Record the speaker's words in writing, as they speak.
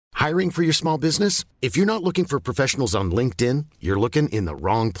Hiring for your small business? If you're not looking for professionals on LinkedIn, you're looking in the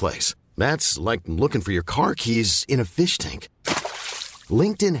wrong place. That's like looking for your car keys in a fish tank.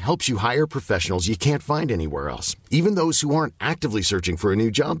 LinkedIn helps you hire professionals you can't find anywhere else, even those who aren't actively searching for a new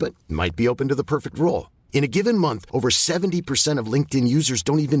job but might be open to the perfect role. In a given month, over 70% of LinkedIn users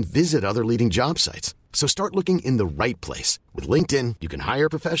don't even visit other leading job sites. So start looking in the right place. With LinkedIn, you can hire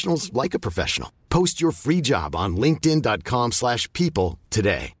professionals like a professional. Post your free job on linkedin.com/people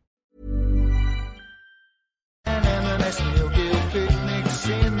today.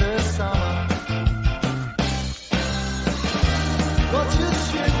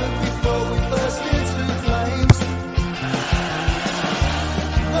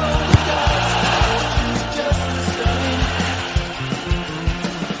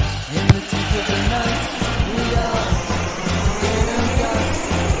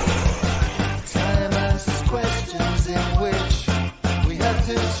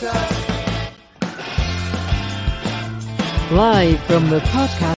 Live from the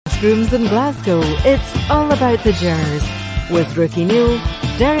podcast rooms in Glasgow, it's all about the Gers with Ricky Neal,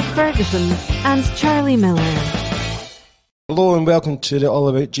 Derek Ferguson and Charlie Miller. Hello and welcome to the All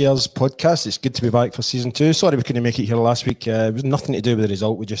About Gers podcast. It's good to be back for season 2. Sorry we couldn't make it here last week. It was nothing to do with the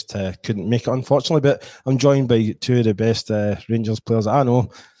result. We just couldn't make it, unfortunately. But I'm joined by two of the best Rangers players I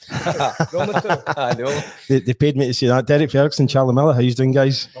know. I know. They paid me to say that. Derek Ferguson, Charlie Miller. How you doing,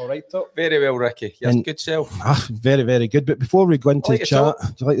 guys? All right, top. Very well, Ricky. Yes, good self. Very, very good. But before we go into the chat, do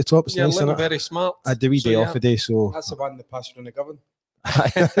you like the top? It's You're nice, isn't it? very smart. I had the wee day off today, so that's the one that passed around the govern.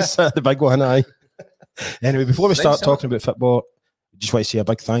 That's the big one, aye. Anyway, before we start talking about football, just want to say a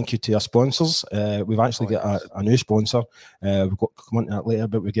big thank you to our sponsors. We've actually got a new sponsor. We've got come on to that later,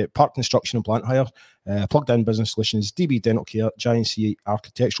 but we get Park Construction and Plant Hire, Plugged In Business Solutions, DB Dental Care, Giant C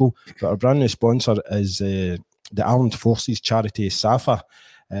Architectural. But our brand new sponsor is the Armed Forces charity SAFA.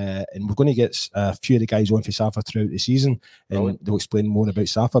 And we're going to get a few of the guys on for SAFA throughout the season, and they'll explain more about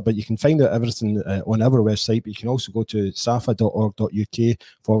SAFA. But you can find out everything on our website, but you can also go to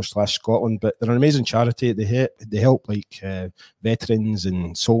safa.org.uk/Scotland. But they're an amazing charity. They help like veterans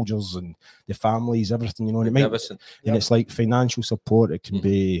and soldiers and the families, everything, you know. And it's like financial support. It can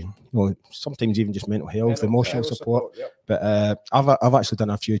be, sometimes even just mental health, emotional support. But I've actually done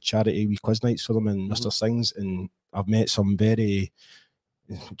a few charity wee quiz nights for them in Mr. Sings, and I've met some very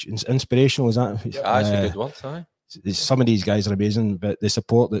inspirational. Is that? That's a good one. Aye. Some of these guys are amazing, but the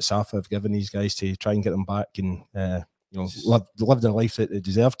support that SAFA have given these guys to try and get them back and live their life that they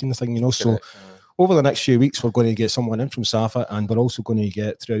deserve, kind of thing. So over the next few weeks, we're going to get someone in from SAFA, and we're also going to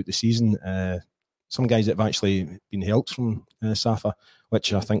get throughout the season some guys that have actually been helped from SAFA,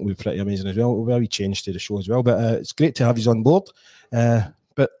 which I think will be pretty amazing as well. We'll be changed to the show as well, but it's great to have you on board.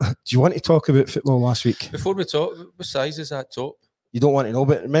 But do you want to talk about football last week? Before we talk, what size is that top? You don't want to know,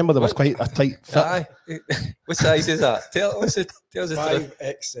 but remember there was quite a tight fit. Aye. What size is that? Tell us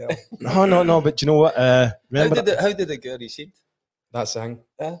 5XL. No, but do you know what? Remember how did it go? You said that's the thing.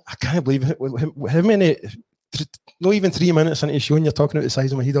 I can't believe it. How many? Not even 3 minutes into the show, and you're talking about the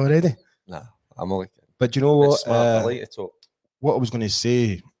size of my head already. Nah, I'm only. But do you know what? I like it top. What I was going to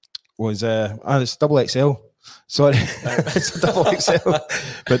say was, it's double XL. Sorry, it's a double XL.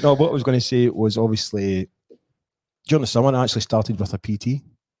 But no, what I was going to say was obviously, during the summer, I actually started with a PT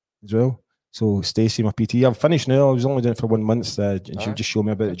as well. So Stacey, my PT, I've finished now. I was only doing it for 1 month, and she would just show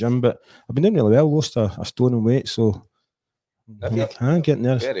me about the gym. But I've been doing really well. Lost a stone in weight, so I'm getting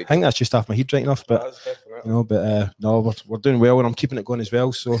there. I think that's just off my head right enough. But no, we're doing well, and I'm keeping it going as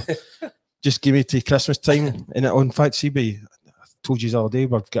well. So just give me to Christmas time. And in fact, CB, I told you the other day,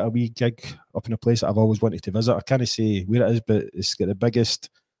 we've got a wee gig up in a place that I've always wanted to visit. I can't say where it is, but it's got the biggest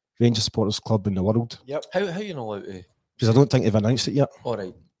Rangers supporters club in the world. Yep. How you know allowed to? Because I don't think they've announced it yet. All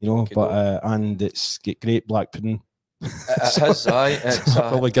right. And it's got great black pudding. It has, aye. It's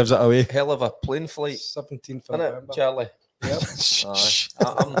probably gives it away. Hell of a plane flight. 17th of November. Charlie. Yep.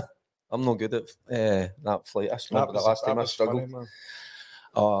 I'm not good at that flight. I remember the last time I struggled.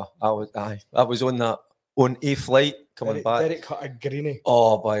 I was on a flight coming back. Derek cut a greenie.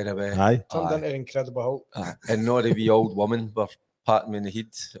 Oh, by the way. Aye. Turned into an Incredible Hulk. And not a wee old woman were patting me in the head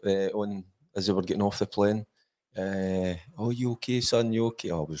as they were getting off the plane. You okay, son? You okay?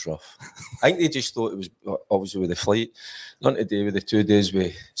 Oh, it was rough. I think they just thought it was obviously with the flight. Nothing to do with the 2 days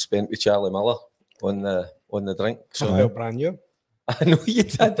we spent with Charlie Miller on the drink. So brand new. I know you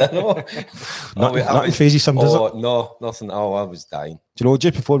did. I know. Nothing crazy, some does it? No, nothing. Oh, I was dying. Do you know,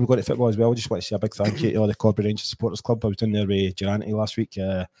 just before we go to football as well, I just want to say a big thank you to all the Corby Rangers Supporters Club. I was down there with Durante last week.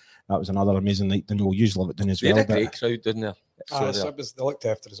 That was another amazing night. I know we usually love it down as well. They had a great crowd, didn't they? They looked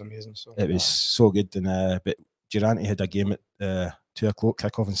after us amazing. So it was so good. And but Durante had a game at 2 o'clock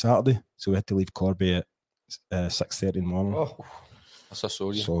kick-off on Saturday, so we had to leave Corby at 6:30 in the morning. Oh, That's a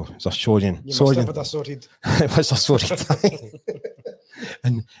sorry. So it's a Sodian. you must have had a sorted. It was a sorry time.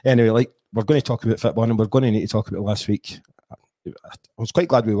 And anyway, like, we're going to talk about football, and we're going to need to talk about last week. I was quite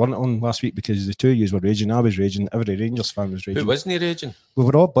glad we weren't on last week because the two of you were raging. I was raging. Every Rangers fan was raging. Who wasn't he raging? We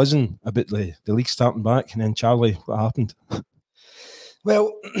were all buzzing about the league starting back, and then Charlie, what happened?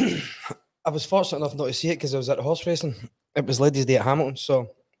 Well, I was fortunate enough not to see it because I was at the horse racing. It was Ladies' Day at Hamilton,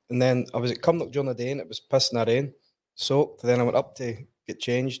 and then I was at Cumnock during the day, and it was pissing the rain, soaked. Then I went up to get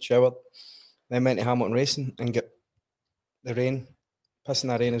changed, showered, then went to Hamilton racing and get the rain,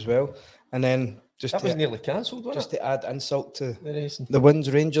 pissing the rain as well, and then That was nearly cancelled, wasn't just to add insult to it? The racing. the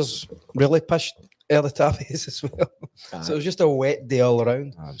winds, Rangers really pushed early Tabbies as well. So it was just a wet day all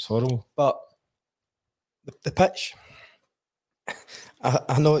around. It was horrible. But the pitch,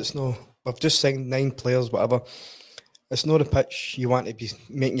 I know it's no. I've just signed 9 players, whatever. It's not a pitch you want to be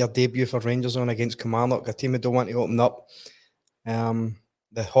making your debut for Rangers on against Kilmarnock, a team that don't want to open up.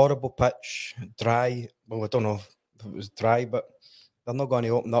 The horrible pitch, dry. Well, I don't know if it was dry, but they're not going to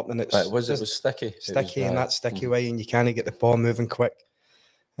open up, and it's It was sticky. sticky in that sticky way, and you can't get the ball moving quick.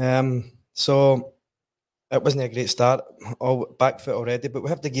 So it wasn't a great start. All back foot already, but we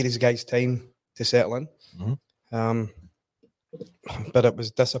have to give these guys time to settle in. Mhm. But it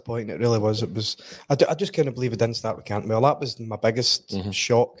was disappointing. It really was. It was. I just couldn't believe it didn't start with Cantwell. That was my biggest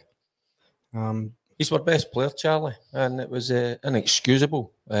shock. He's our best player, Charlie, and it was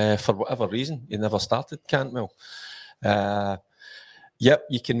inexcusable for whatever reason. He never started Cantwell. Yep,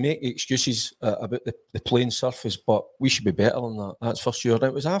 you can make excuses about the playing surface, but we should be better than that. That's for sure.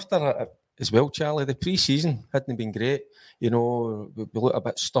 It was after as well, Charlie. The pre-season hadn't been great. You know, we looked a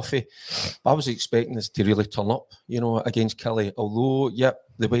bit stuffy. I was expecting us to really turn up, you know, against Kelly. Although, yep,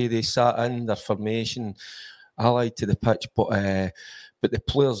 the way they sat in, their formation, allied to the pitch, but the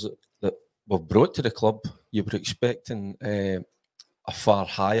players that were brought to the club, you were expecting a far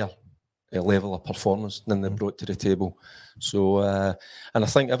higher level of performance than they brought to the table. So, and I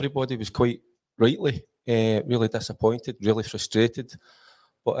think everybody was quite rightly really disappointed, really frustrated.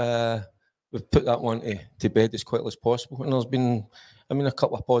 But we've put that one to bed as quickly as possible. And there's been, a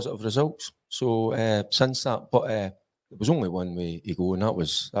couple of positive results. So since that, but there was only one way to go, and that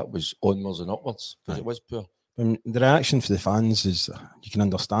was onwards and upwards, because it was poor. The reaction for the fans is, you can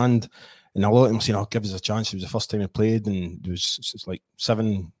understand, and a lot of them saying, "Oh, give us a chance." It was the first time we played, and there was it's like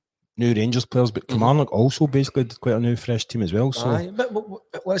 7 new Rangers players, but Kilmarnock also basically did quite a new, fresh team as well. So, but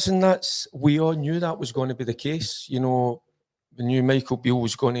listen, we all knew that was going to be the case. You know, we knew Michael Beale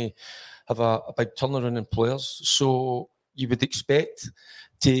was going to have a big turnaround in players, so you would expect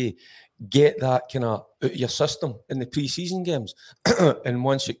to get that kind of out of your system in the pre-season games, and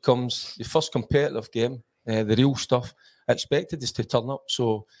once it comes the first competitive game, the real stuff, I expected us to turn up.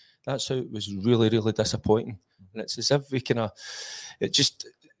 So that's how it was really, really disappointing. And it's as if we kind of, it just,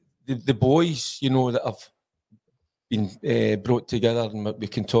 the boys, you know, that have been brought together, and we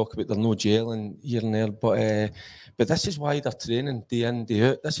can talk about, they're no gelling here and there, but this is why they're training day in, day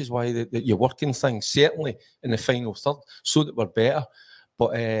out. This is why you're working things, certainly in the final third, so that we're better.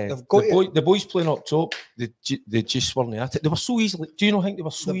 But the boys playing up top, they just weren't at it. They were so easily, do you not think they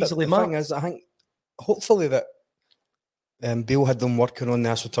were so easily marked? The thing is, I think, hopefully that Beale had them working on the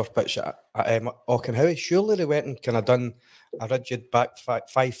AstroTurf pitch at Auchenhowie. Surely they went and kind of done a rigid back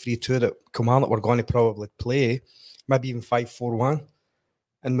 5-3-2 that Kilmarnock were going to probably play, maybe even 5-4-1,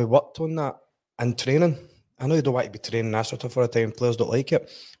 and we worked on that in training. I know you don't want to be training AstroTurf for a time, players don't like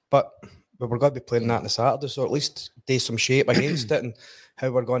it, but we were going to be playing that on the Saturday, so at least do some shape against it and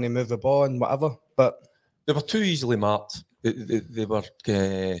how we're going to move the ball and whatever. But they were too easily marked. They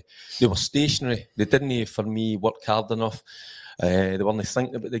were stationary. They didn't, for me, work hard enough. They weren't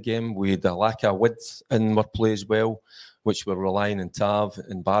thinking about the game. We had a lack of width in our play as well, which we're relying on Tav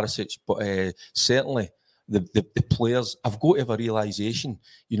and Barisic. But certainly the players have got to have a realisation,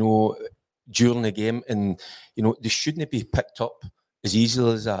 you know, during the game, and you know, they shouldn't be picked up as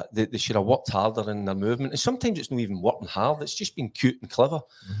easily as that. They should have worked harder in their movement. And sometimes it's not even working hard; it's just being cute and clever.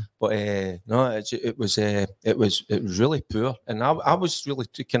 But no, it was really poor, and I was really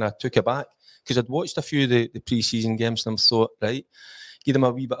kind of took aback because I'd watched a few of the pre-season games and I thought, right, give them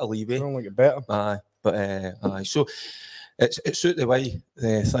a wee bit of leeway. I don't like it better. Aye, so it's out the way,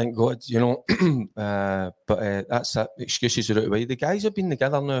 thank God, you know. But that's it. Excuses are out the way. The guys have been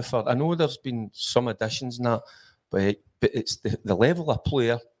together now for, I know there's been some additions and that, but it's the level of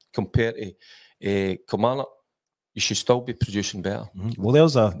player compared to Kilmarnock you should still be producing better. Well,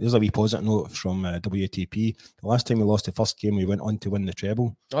 there's a wee positive note from WATP. The last time we lost the first game, we went on to win the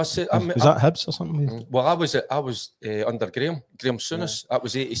treble. Was that Hibs or something? Well, I was under Graham Souness. That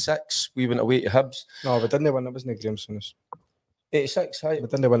was 86. We went away to Hibs. No, but didn't they win? It wasn't Graham Souness. 86, but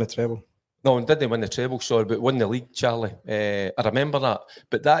didn't they win the treble? No, and didn't win the treble, sorry, but won the league, Charlie. I remember that.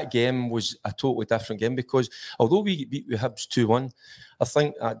 But that game was a totally different game because although we beat the Hibs 2-1, I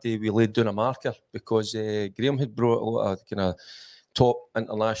think that day we laid down a marker because Graham had brought a lot of kind of top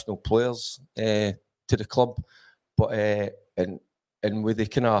international players to the club. But and with the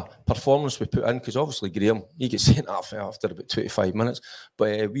kind of performance we put in, because obviously Graham, he gets sent off after about 25 minutes,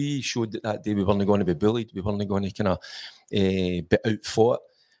 but we showed that day we weren't going to be bullied, we weren't going to kind of be outfought.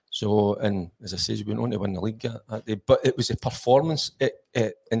 So, and as I say, we went on to win the league that day. But it was a performance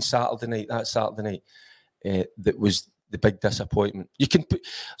in Saturday night, that was the big disappointment. You can put,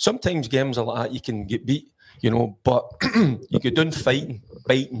 sometimes games are like that, you can get beat, but you go down fighting,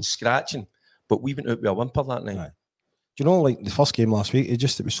 biting, scratching. But we went out with a whimper that night. Right. Do you know, like the first game last week, it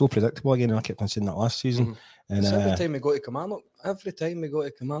was so predictable again. I kept on saying that last season. And every time we go to Kilmarnock.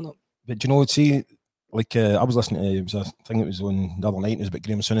 But do you know, see, like I was listening to, it was a thing that was on the other night, it was about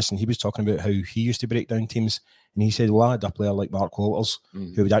Graham Souness, and he was talking about how he used to break down teams, and he said, well, I had a player like Mark Walters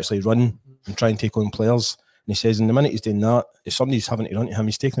who would actually run and try and take on players, and he says, in the minute he's doing that, if somebody's having to run to him,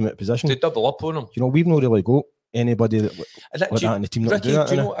 he's taking him out of position. They double up on him. You know, we've not really got anybody that in the team that Ricky, do that.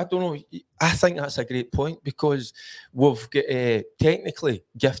 Do you know, I don't know, I think that's a great point because we've got technically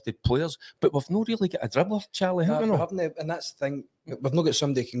gifted players, but we've not really got a dribbler, Charlie, haven't we? And that's the thing, we've not got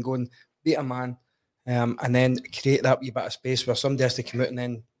somebody who can go and beat a man and then create that wee bit of space where somebody has to come out and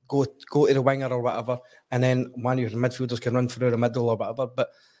then go to the winger or whatever, and then one of your midfielders can run through the middle or whatever. But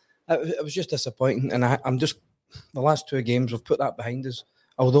it was just disappointing, and I'm just, the last two games we've put that behind us.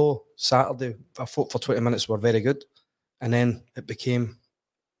 Although Saturday, I thought for 20 minutes were very good, and then it became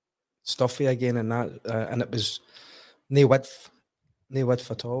stuffy again, and it was no width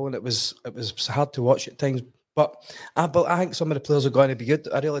at all, and it was hard to watch at times. But I think some of the players are going to be good.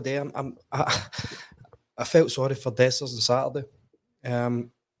 I really do. I felt sorry for Dessers on Saturday.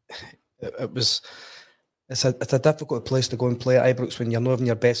 It's a difficult place to go and play at Ibrox when you're not having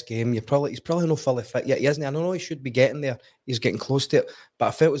your best game. He's probably not fully fit yet, isn't he? I know he should be getting there. He's getting close to it, but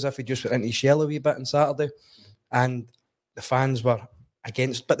I felt as if he just went into his shell a wee bit on Saturday, and the fans were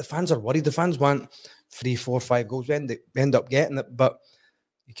against. But the fans are worried. The fans want 3, 4, 5 goals. We end up getting it, but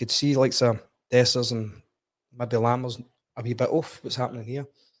you could see like some Dessers and maybe Lammers a wee bit off what's happening here.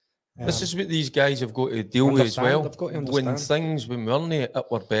 This is what these guys have got to deal with as well. When we weren't at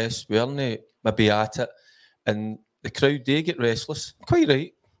our best, we weren't maybe at it, and the crowd, they get restless. Quite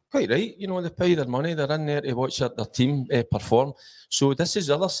right. You know, they pay their money, they're in there to watch their team perform. So this is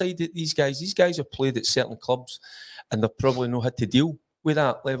the other side of these guys. These guys have played at certain clubs, and they probably know how to deal with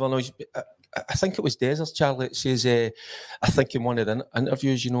that level of noise. I think it was Dessers, Charlie, that says, I think in one of the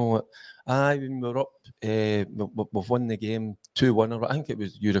interviews, you know, when we were up, we've won the game 2-1, or I think it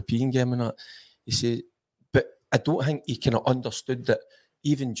was the European game and that. He said, but I don't think he kind of understood that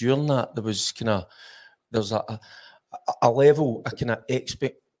even during that, there's a level, a kind of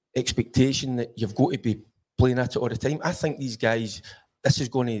expectation that you've got to be playing at it all the time. I think these guys, this is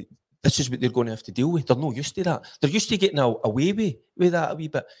what they're going to have to deal with. They're not used to that. They're used to getting away with that a wee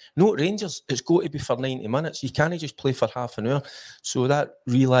bit. No, at Rangers, it's got to be for 90 minutes. You can't just play for half an hour. So that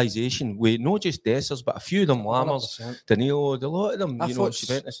realisation with not just Dessers, but a few of them, Lammers, Danilo, a lot of them,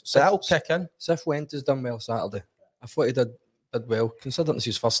 Juventus. So that'll kick in. Cifuentes done well Saturday. I thought he did well, considering it's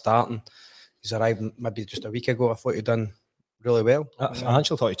his first start and he's arrived maybe just a week ago. I thought he'd done really well. I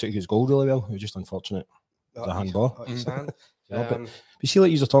actually thought he took his goal really well. It was just unfortunate. The handball. But you see,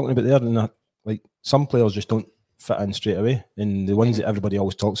 like you're talking about there, and that, like some players just don't fit in straight away, and the ones that everybody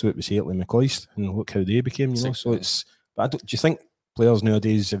always talks about, we see it like McCoist, and look how they became, you know. So it's. But do you think players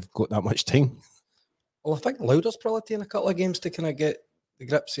nowadays have got that much time? Well, I think Lauder's probably taken a couple of games to kind of get the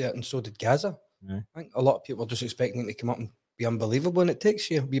grips of it, and so did Gaza. Yeah. I think a lot of people are just expecting him to come up and be unbelievable, and it takes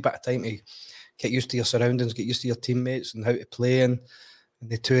you a wee bit of time to get used to your surroundings, get used to your teammates, and how to play. And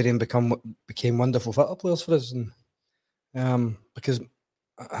the two of them became wonderful football players for us, and. Because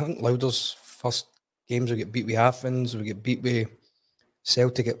I think Lauder's first games we get beat with Athens, we get beat with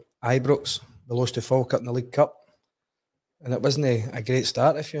Celtic at Ibrox, we lost to Falkirk in the League Cup, and it wasn't a great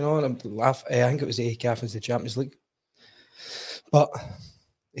start, if you know. And I think it was AEK Athens, the Champions League, but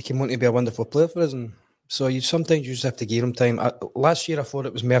he came on to be a wonderful player for us, and so sometimes you just have to give him time. Last year I thought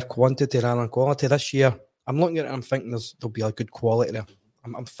it was more quantity rather than quality. This year I'm looking at it and I'm thinking there'll be a good quality there.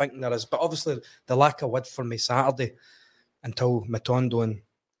 I'm thinking there is, but obviously the lack of width for me Saturday, until Matondo and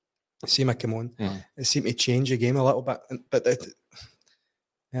Seema came on. It seemed to change the game a little bit. But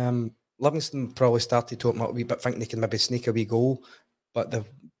Livingston probably started to open up a wee bit, thinking they can maybe sneak a wee goal. But the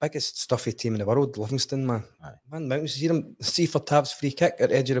biggest stuffy team in the world, Livingston, man. Aye. Man, Mountains, see for Tav's free kick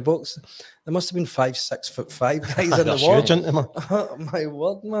at edge of the box. There must have been 5'6" guys in the wall. Huge, isn't it, man? My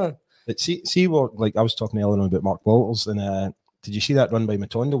word, man. But see what, like I was talking earlier on about Mark Walters, and did you see that run by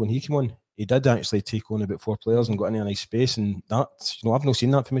Matondo when he came on? He did actually take on about 4 players and got into a nice space, and that, I've not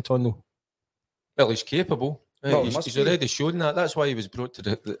seen that from Matondo. Well, he's capable. Well, he's already shown that. That's why he was brought to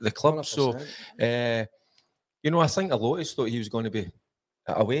the club. 100%. So, I think a lot of us thought he was going to be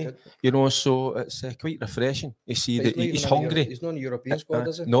away. So it's quite refreshing. You see that he's hungry. He's not in the European squad,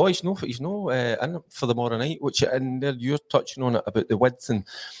 is he? No, he's not. He's no in for tomorrow night. Which, and there you're touching on it about the width, and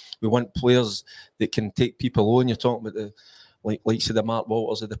we want players that can take people on. You're talking about the like say the Mark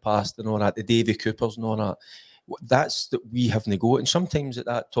Walters of the past and all that, the Davy Coopers and all that. That's that we haven't got. And sometimes at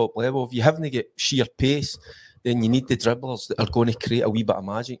that top level, if you haven't get sheer pace, then you need the dribblers that are going to create a wee bit of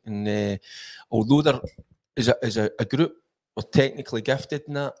magic. And although there is a group are technically gifted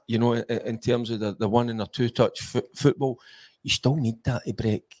in that, in terms of the 1 and the 2 touch football, you still need that to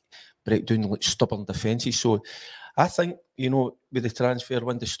break down like stubborn defences. So I think, with the transfer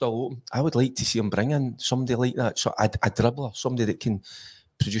window still open, I would like to see him bring in somebody like that. So a dribbler, somebody that can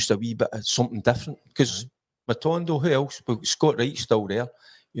produce a wee bit of something different. Because Matondo, who else? Well, Scott Wright's still there,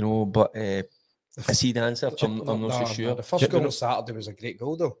 but I see the answer. I'm not so sure. The first goal on Saturday was a great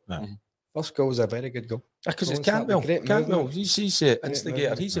goal, though. Yeah. First goal was a very good goal. Because it's Cantwell. He's an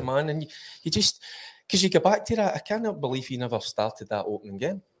instigator. He's a man, and you just, because you go back to that, I cannot believe he never started that opening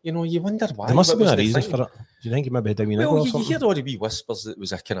game. You wonder why. There must have been a reason for it. Do you think he maybe had a wee niggle or something? You hear all the wee whispers that it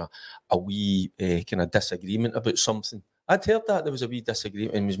was a wee kind of disagreement about something. I'd heard that there was a wee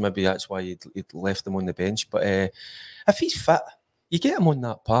disagreement, and maybe that's why he'd left him on the bench. But if he's fit, you get him on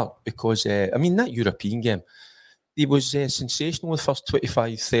that part because, that European game, he was sensational the first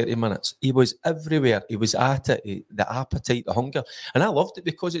 25, 30 minutes. He was everywhere. He was at it, the appetite, the hunger. And I loved it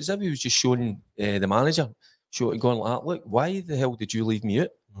because it's as if he was just showing the manager, going like that, look, why the hell did you leave me out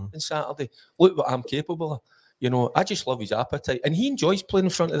on Saturday? Look what I'm capable of. I just love his appetite. And he enjoys playing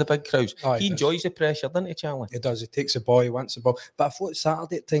in front of the big crowds. He enjoys the pressure, doesn't he, Charlie? He does. He takes the ball, he wants the ball. But I thought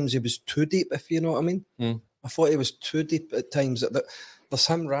Saturday at times he was too deep, if you know what I mean. I thought he was too deep at times. There's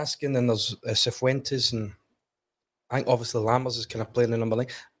him, Raskin, and there's Cifuentes, and I think obviously Lammers is kind of playing the number 9.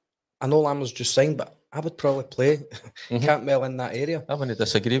 I know Lammers just signed, but I would probably play Cantwell in that area. I wouldn't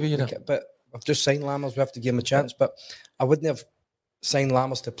disagree with you. But I've just signed Lammers. We have to give him a chance. But I wouldn't have signed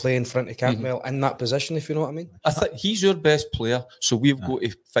Lammers to play in front of Cantwell in that position, if you know what I mean. I think he's your best player, so we've got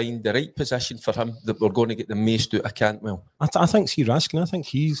to find the right position for him that we're going to get the most out of Cantwell. I think see Raskin, I think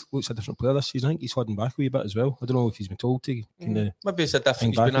he looks a different player this season. I think he's holding back a wee bit as well. I don't know if he's been told to. Maybe it's a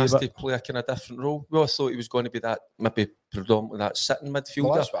different, he's been asked to play a kind of different role. We all thought he was going to be that, maybe predominantly that sitting midfielder.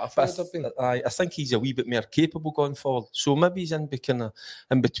 Well, that's what I thought I think he's a wee bit more capable going forward. So maybe he's in between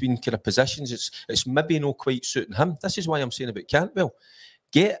kind of positions. It's maybe not quite suiting him. This is why I'm saying about Cantwell.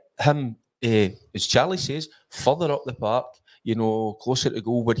 Get him, as Charlie says, further up the park, closer to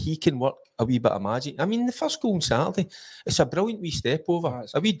goal, where he can work a wee bit of magic. I mean, the first goal on Saturday, it's a brilliant wee step over,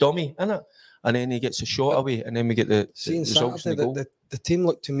 a wee dummy, innit? And then he gets a shot away, and then we get the results in the goal. The team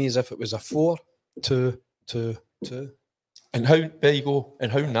looked to me as if it was a 4-2-2-2. And how, there you go,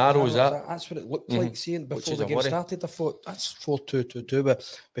 and how narrow is that? That's what it looked like, seeing before the game started. I thought, that's 4-2-2-2,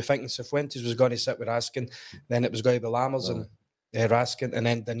 but we're thinking Cifuentes was going to sit with Raskin, then it was going to be Lammers and Raskin, and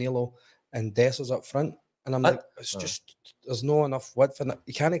then Danilo and Dessers up front. And I'm like, it's just, there's no enough width in it.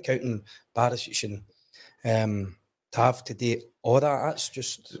 You can't count on Barisic and Tav today. All that's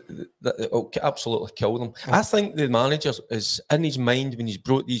just... It'll absolutely kill them. I think the manager is, in his mind, when he's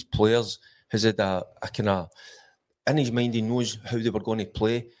brought these players, has had a kind of... In his mind, he knows how they were going to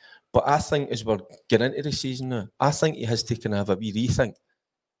play. But I think as we're getting into the season now, I think he has to kind of have a wee rethink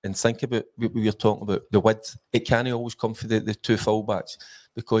and think about what we were talking about, the width. It can't always come for the 2 fullbacks,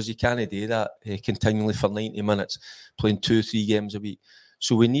 because you can't do that continually for 90 minutes, playing 2-3 games a week.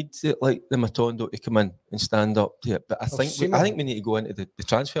 So we need like the Matondo to come in and stand up to it. But I think we need to go into the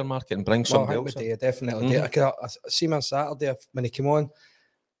transfer market and bring somebody else. Definitely. I see him on Saturday when he came on.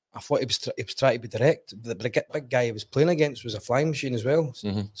 I thought he was trying to be direct. The big guy he was playing against was a flying machine as well.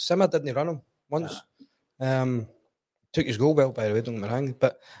 Sima didn't run him once. Took his goal well, by the way, don't get me wrong.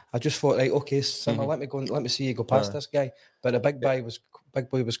 But I just thought, right, okay, Sima, let me see you go past this guy. But the big boy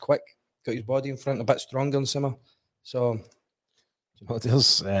was quick, got his body in front, a bit stronger than Sima. So,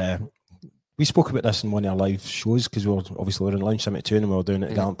 there's We spoke about this in one of our live shows because we were in Lunch 72 and we were doing it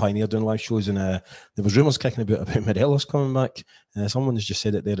at Gallant Pioneer doing live shows, and there was rumours kicking about Morelos coming back. Someone's just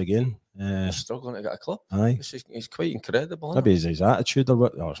said it there again. He's struggling to get a club. Aye, It's quite incredible. Maybe it's his attitude or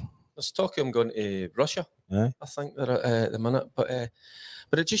what. There's talk of him going to Russia. Aye. I think they're at the minute, but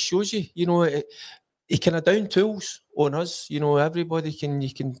it just shows you, he kind of down tools on us. Everybody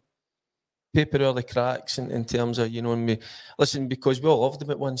you can paper all the cracks in terms of, listen, because we all loved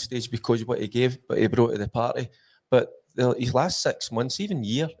him at one stage because of what he gave, but he brought to the party. But his last 6 months, even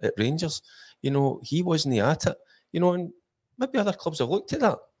year at Rangers, he wasn't at it. And maybe other clubs have looked at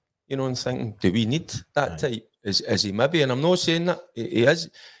that, and thinking, do we need that type? Is he maybe? And I'm not saying that he is.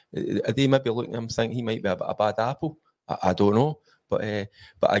 Are they maybe looking at him thinking he might be a bad apple? I don't know. But a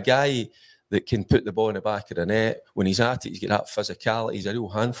guy that can put the ball in the back of the net, when he's at it, he's got that physicality, he's a real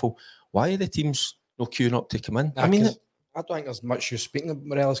handful. Why are the teams not queuing up to come in? I don't think there's much use speaking of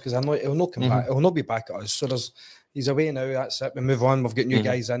Morelos because I know he'll not come back. He'll not be back at us. So he's away now. That's it. We move on. We've got new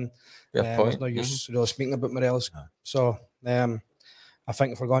guys in. There's no use really speaking about Morelos. So I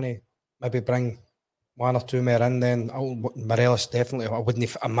think if we're going to maybe bring one or two more in, then Morelos definitely. I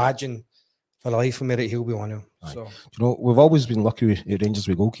wouldn't imagine for the life of me that he'll be one of them. So we've always been lucky at Rangers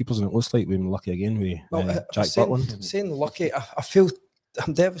with goalkeepers, and it looks like we've been lucky again with Jack Butland. Saying lucky, I feel.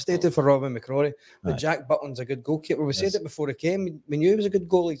 I'm devastated for Robin McCrory, but Jack Butland's a good goalkeeper. We said it before he came. We knew he was a good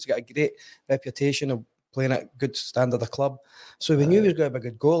goalie. He's got a great reputation of playing at good standard of club. So we knew he was going to be a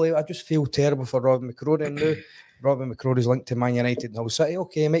good goalie. I just feel terrible for Robin McCrory. And now Robin McCrory's linked to Man United and Hull City.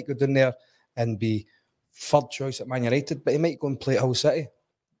 Okay, he might go down there and be third choice at Man United, but he might go and play at Hull City.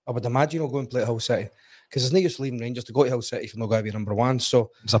 I would imagine he'll go and play at Hull City because there's no use leaving Rangers to go to Hull City if you're not going to be number one.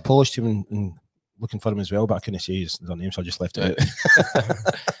 So it's a Polish team and looking for him as well, but I couldn't say their name, so I just left it out.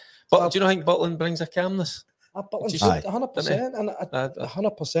 But do you not think Butland brings a calmness? Butland's 100%, and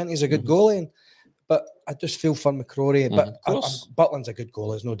 100% he's a good goalie. But I just feel for McCrory. But Butland's a good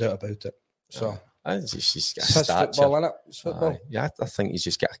goalie, there's no doubt about it. So he's got a stature. football, innit? It's football. I think he's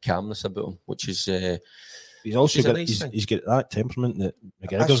just got a calmness about him, which is. He's also got nice he's got that temperament that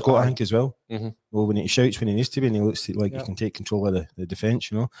McGregor's got, I think, as well. Well, when he shouts when he needs to be, and he looks like he can take control of the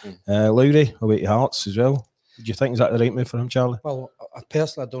defence, Lowry away to Hearts as well. Do you think is that the right move for him, Charlie? Well,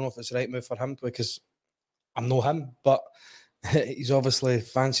 personally, I don't know if it's the right move for him because I'm not him, but he's obviously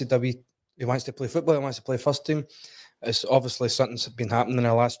fancied he wants to play football, he wants to play first team. It's obviously something's been happening in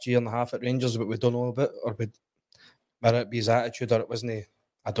the last year and a half at Rangers that we don't know about, or whether it be his attitude or it wasn't.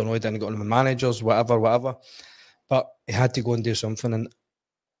 I don't know, he didn't go on with managers, whatever. But he had to go and do something. And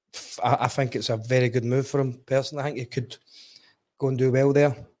I think it's a very good move for him, personally. I think he could go and do well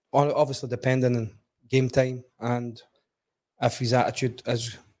there. Obviously, depending on game time and if his attitude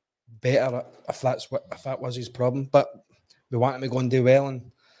is better, if that was his problem. But we want him to go and do well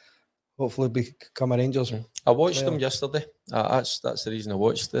and hopefully become a Rangers. I watched them yesterday. That's the reason I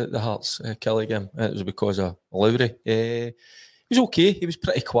watched the Hearts Kelly game. It was because of Lowry. He was okay. He was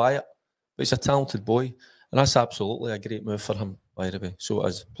pretty quiet, but he's a talented boy, and that's absolutely a great move for him. By the way, so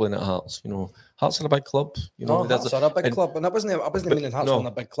as playing at Hearts, Hearts are a big club. Hearts are a big club, and I wasn't meaning Hearts are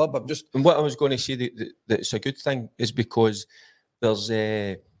a big club. I'm just. And what I was going to say that it's a good thing is because there's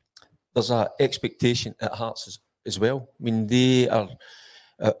a expectation at Hearts as well. I mean, they are.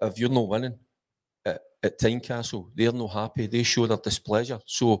 If you're not winning at Tynecastle, they're not happy. They show their displeasure.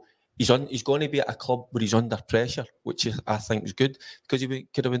 So. He's going to be at a club where he's under pressure, which I think is good because he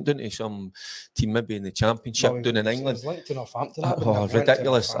could have went down to some team maybe in the Championship down in England. He's linked to Northampton.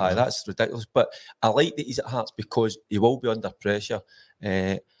 Ridiculous! That's ridiculous. But I like that he's at Hearts because he will be under pressure.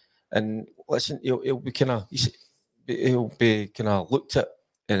 And listen, he'll be kind of looked at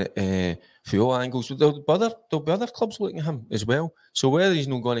from all angles. There'll be other clubs looking at him as well. So whether he's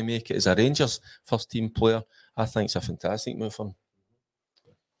not going to make it as a Rangers first team player, I think it's a fantastic move for him.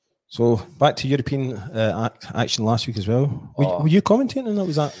 So back to European action last week as well. Were you commentating on that?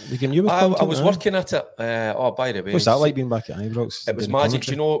 Was that the game you were commentating? I was working at it. By the way, what's that like being back at Ibrox? It was magic.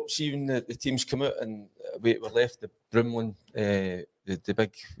 See when the teams come out and we were left the Brimlin, the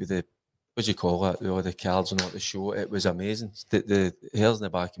big with the what do you call it? All the cards and all the show. It was amazing. The hairs in the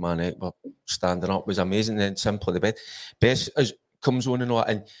back of my neck were standing up. It was amazing. And then simply the best comes on and all,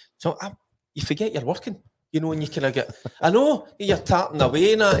 and so you forget you're working. And you kind of get, I know you're tapping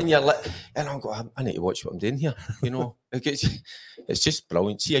away and you're like, and I'm going, I need to watch what I'm doing here. It's just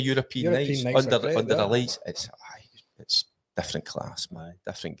brilliant. See a European nights under the lights. It's different class, man.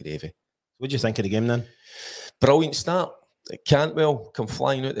 Different gravy. What do you think of the game then? Brilliant start. Cantwell come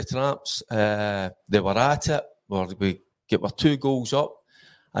flying out the traps. They were at it. We were 2 goals up.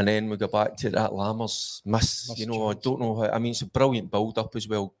 And then we go back to that Lammers miss. You know, I don't know how. I mean, it's a brilliant build up as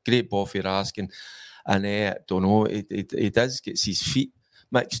well. Great ball for Raskin, and don't know. He does gets his feet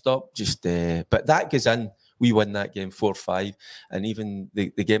mixed up. Just, but that goes in. We win that game 4-5, and even the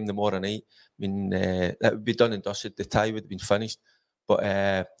game tomorrow night. I mean, that would be done and dusted. The tie would have been finished, but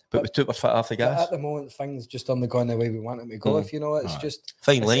we took our foot off the gas. At the moment, things just aren't going the way we want them to go. If you know, it's just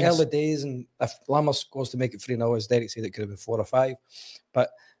fine it's lines. Early days, and if Lammers scores to make it 3-0, as Derek said, it could have been 4 or 5. But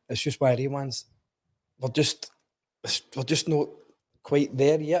it's just why ones we're just not quite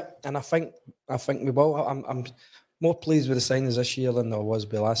there yet. And I think we will. I'm more pleased with the signings this year than I was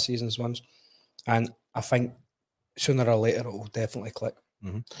with last season's ones, and I think sooner or later it will definitely click.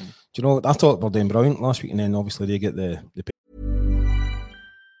 Mm-hmm. Do you know, I thought they were doing brilliant last week, and then obviously they get the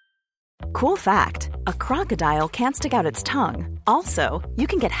Cool fact, a crocodile can't stick out its tongue. Also, you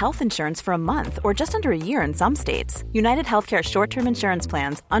can get health insurance for a month or just under a year in some states. United Healthcare short-term insurance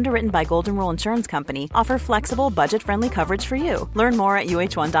plans, underwritten by Golden Rule Insurance Company, offer flexible, budget-friendly coverage for you. Learn more at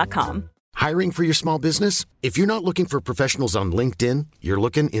uh1.com. Hiring for your small business? If you're not looking for professionals on LinkedIn, you're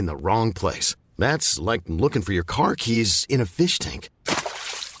looking in the wrong place. That's like looking for your car keys in a fish tank.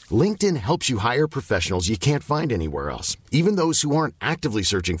 LinkedIn helps you hire professionals you can't find anywhere else, even those who aren't actively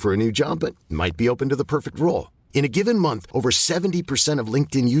searching for a new job but might be open to the perfect role. In a given month, over 70% of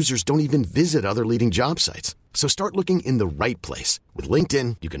LinkedIn users don't even visit other leading job sites. So start looking in the right place. With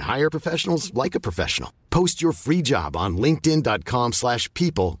LinkedIn, you can hire professionals like a professional. Post your free job on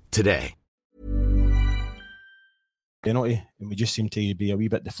linkedin.com/people today. penalty, and we just seem to be a wee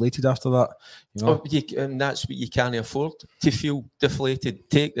bit deflated after that. You know? And that's what you can't afford, to feel deflated.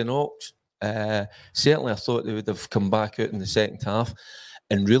 Take the knocks. Certainly, I thought they would have come back out in the second half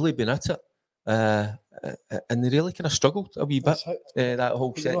and really been at it. And they really kind of struggled a wee bit. That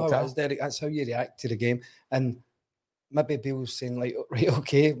whole second half. Derek, that's how you react to the game. And maybe Bill's saying, like, right,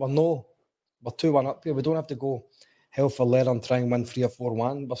 okay, we're 2-1 up here. We don't have to go hell for leather and try and win 3 or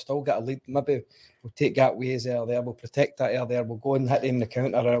 4-1. We've still got a lead. Maybe we'll take that ways out there. We'll protect that out there. We'll go and hit them in the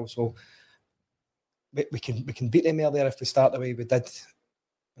counter. Also, we can beat them out there if we start the way we did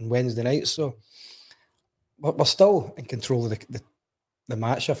on Wednesday night. So we're still in control of the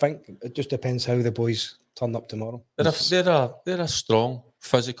match. I think it just depends how the boys turn up tomorrow. They're a strong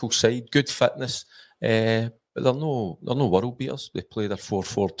physical side, good fitness. But they're no world beaters. They play their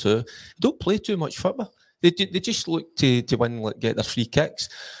 4-4-2. They don't play too much football. They just look to win, get their free kicks,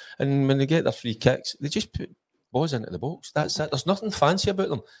 and when they get their free kicks, they just put balls into the box. That's it. There's nothing fancy about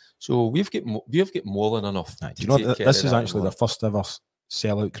them. So we've got more than enough. Do you know this is actually their first ever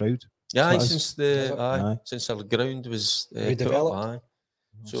sellout crowd? Yeah, since our ground was redeveloped.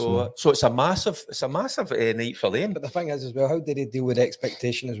 So it's a massive night for them. But the thing is, as well, how did they deal with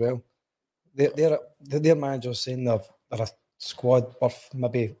expectation as well? Their manager's saying they're a squad worth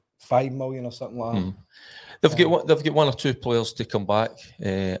maybe 5 million or something like that. They've got 1 or 2 players to come back.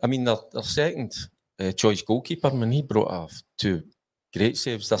 I mean, their second choice goalkeeper, he brought off 2 great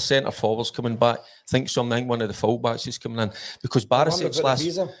saves. Their centre forwards coming back. I think one of the fullbacks is coming in because Barisic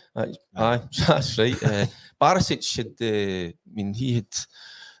that's right. Barisic had, he had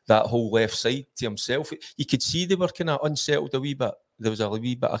that whole left side to himself. You could see they were kind of unsettled a wee bit. There was a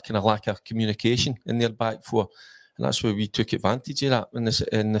wee bit of kind of lack of communication in their back four. And that's where we took advantage of that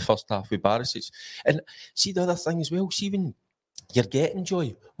in the first half with Barisic. And see the other thing as well, see when you're getting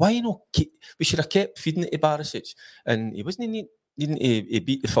joy, why not? We should have kept feeding it to Barisic. And he wasn't needing to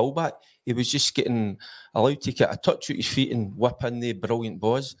beat the fullback. He was just getting allowed to get a touch with his feet and whip in the brilliant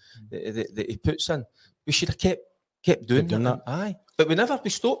balls that he puts in. We should have kept doing that. Aye. But we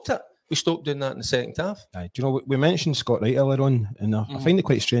stopped it. We stopped doing that in the second half. Do you know, we mentioned Scott Wright earlier on, and I find it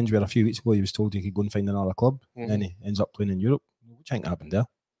quite strange where a few weeks ago he was told he could go and find another club, and then he ends up playing in Europe. What do you think happened there?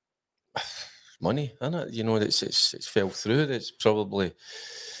 Money, isn't it? You know, it's fell through. It's probably...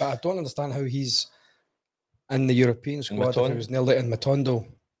 But I don't understand how he's in the European squad if he was nearly in Matondo.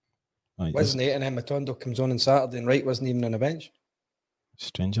 Wasn't he? And then Matondo comes on Saturday and Wright wasn't even on the bench.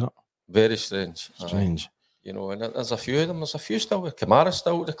 Strange, isn't it? Very strange. Strange. You know, and there's a few of them. There's a few still with Kamara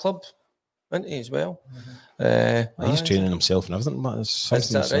still at the club. Isn't he as well? He's training himself and everything, but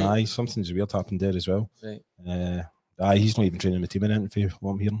something's weird happened there as well. Right. He's not even training the team in it, for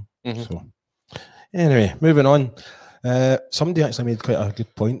what I'm hearing. So, anyway, moving on. Somebody actually made quite a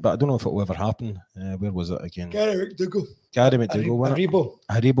good point, but I don't know if it will ever happen. Where was it again? Gary McDougall.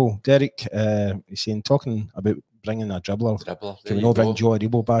 Haribo. Derek, he's saying, talking about bringing a dribbler. Can we not bring Joe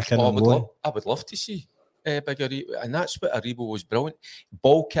Haribo back in? I would love to see. Big Haribo, and that's what Haribo was brilliant.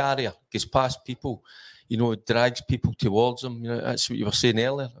 Ball carrier, gets past people, drags people towards him. That's what you were saying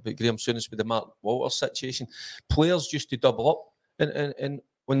earlier about Graham Souness with the Mark Walters situation. Players used to double up, and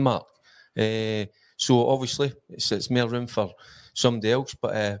on Mark. So obviously it's more room for somebody else.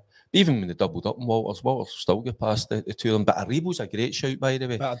 But even when they doubled up on Walters still got past the two of them. But Aribo's a great shout, by the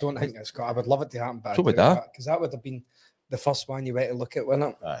way. But I don't think it's got. I would love it to happen. But So would that. Because that would have been the first one you went to look at,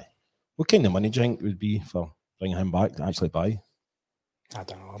 wouldn't it? Aye. What kind of money do you think would be for bringing him back to actually buy? I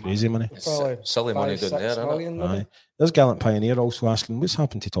don't know. Crazy money. It's Probably silly money 5, down there, 6 isn't it? million, maybe. Aye. There's Gallant Pioneer also asking, what's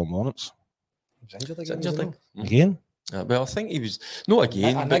happened to Tom Lawrence? He was injured It's again. injured, wasn't he? Again? Well, I think he was not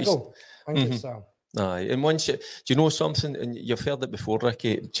again. A but he's- niggle. I think it's Aye, and once do you know something? And you've heard it before,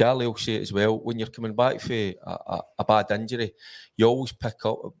 Ricky. Charlie will say it as well. When you're coming back from a bad injury, you always pick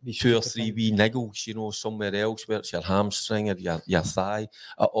up 2 or 3 wee niggles, you know, somewhere else, where it's your hamstring or your thigh.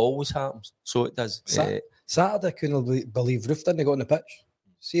 It always happens. So it does. Saturday, I couldn't believe Roof didn't go on the pitch.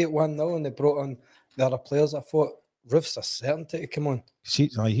 See it 1-0 and they brought on the other players. I thought Roof's a certainty to come on.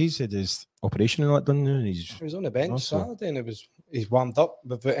 He said his operation and that done now, and he's He was on the bench Awesome. Saturday and he's warmed up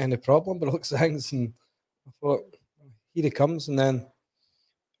without any problem, but looks things. And I thought, here he comes. And then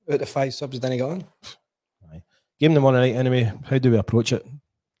out the 5 subs, then he got on. game tomorrow night anyway. How do we approach it?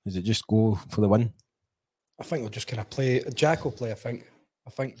 Is it just go for the win? I think we'll just kind of play. Jack will play, I think.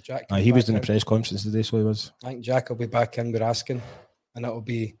 Jack. Aye, will he be was back in the in. press conference today, so he was. I think Jack will be back in with Raskin, and it'll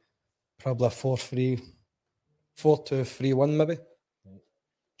be probably a 4-3, 4-2-3-1 maybe.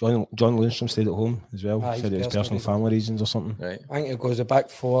 John Lundstrom stayed at home as well. Aye, Said it was personal personal reasons. family reasons or something. Right. I think it goes the back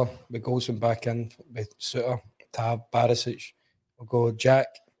 4 with Golson back in with Suter, Tab, Barisic. We'll go Jack,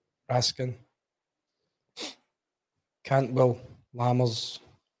 Raskin, Cantwell, Lammers,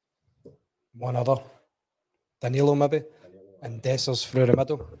 one other, Danilo maybe, and Dessers through the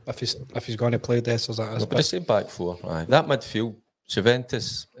middle. If he's going to play Dessers, that is. But I say back 4. Aye. That midfield,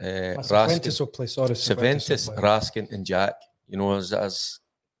 Cervantes, Cervantes Raskin, will play. Sorry, Cervantes, will play. Raskin, and Jack. You know, as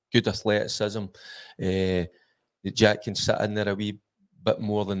good athleticism. Jack can sit in there a wee bit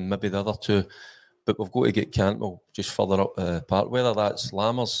more than maybe the other two. But we've got to get Cantwell just further up the park. Whether that's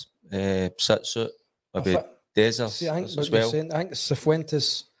Lammers, Sitsut, maybe Dessers See, I think as what you're well. saying, I think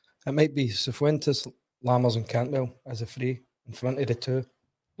Cifuentes. It might be Cifuentes, Lammers, and Cantwell as a 3 in front of the 2.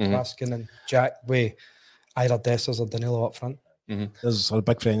 Mhm. Raskin and Jack with either Dessers or Danilo up front. There's our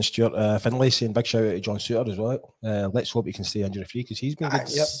big friend Stuart Finlay saying big shout out to John Suter as well. Let's hope he can stay injury free because he's been good.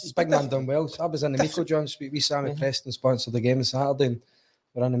 Yep, big man done well. So I was in the Miko John speak. We Sammy Preston sponsored the game on Saturday, and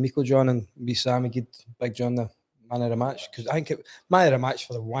we're on the Miko John, and we Sammy give Big John the man of the match because I think man of the match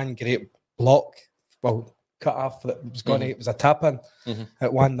for the one great block. Well, cut off that was going. It was a tap in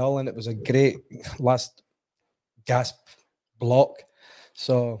at 1-0, and it was a great last gasp block.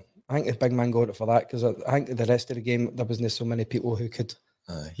 So I think the big man got it for that because I think the rest of the game there wasn't so many people who could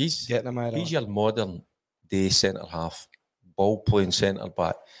He's get them out. your modern day centre half, ball playing centre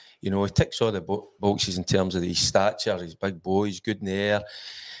back. You know, he ticks all the boxes in terms of his stature, his big boy, he's good in the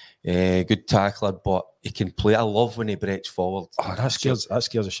air, good tackler, but he can play. I love when he breaks forward. Oh, that scares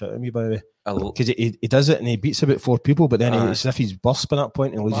the shit out of me, by the way. I lo- Because he does it and he beats about 4 people, but then Aye. it's as if he's bursting at that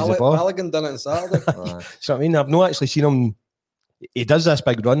point and loses the ball. Mulligan done it on Saturday. So I mean, I've not actually seen him. He does this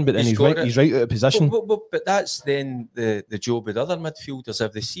big run, but then He's he's got right. it. He's right out of position. But that's then the job with other midfielders.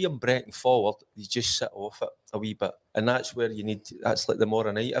 If they see him breaking forward, they just sit off it a wee bit, and that's where you need. That's like the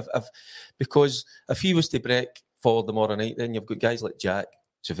tomorrow night. Because if he was to break forward tomorrow night, then you've got guys like Jack,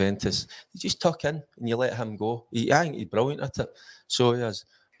 Juventus. You just tuck in and you let him go. I think he's brilliant at it. So he is.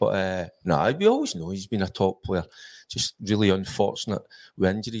 But we always know he's been a top player. Just really unfortunate with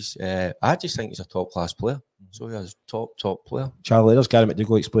injuries. I just think he's a top class player. So he is top player. Charlie, there's Gary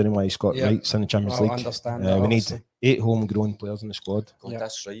McDougall explaining why he's got Yeah. rights in the Champions Well, I League. understand We that, need obviously. 8 homegrown players in the squad. God, Yeah.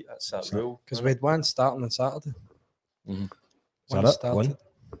 that's right. That's that rule. Because we had one starting on Saturday. Is that it? One?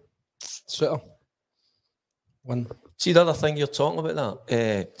 Suter. One. See the other thing you're talking about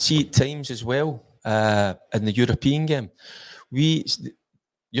that. See at times as well in the European game,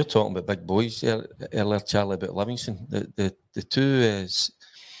 you're talking about big boys earlier, Charlie, about Livingston. The two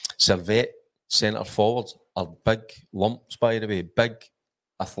Servette centre forwards are big lumps, by the way, big,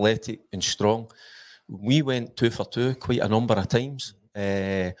 athletic and strong. We went 2 for 2 quite a number of times.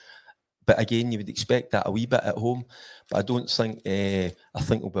 But again, you would expect that a wee bit at home. But I don't think, I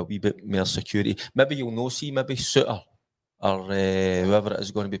think there'll be a wee bit more security. Maybe you'll know, maybe Suter or whoever it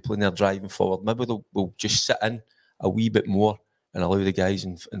is going to be playing there driving forward. Maybe they'll just sit in a wee bit more and allow the guys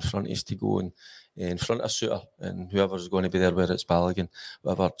in front of us to go and in front of Suter and whoever's going to be there, whether it's Balogun,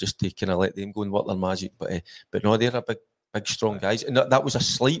 whatever, just to kind of let them go and work their magic. But no, they're a big, strong guys. And that was a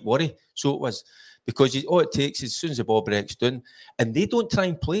slight worry. So it was. Because all it takes is as soon as the ball breaks down, and they don't try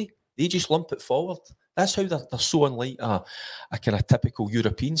and play, they just lump it forward. That's how they're so unlike a kind of typical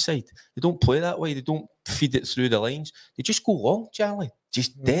European side. They don't play that way. They don't feed it through the lines. They just go long, Charlie.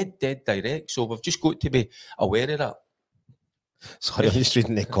 just dead direct. So we've just got to be aware of that. Sorry, I'm just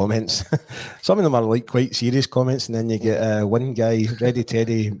reading the comments. Some of them are like quite serious comments, and then you get one guy, Ready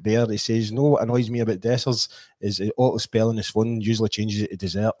Teddy Bear, he says, "No, what annoys me about Dessers is auto spelling his phone usually changes it to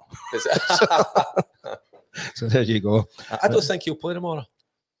dessert." So there you go. I don't think he'll play tomorrow.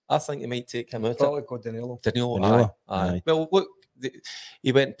 I think he might take him out. Probably go Danilo. Danilo. Aye. Well, look,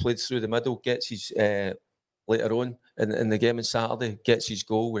 he went and played through the middle, gets his later on in the game on Saturday, gets his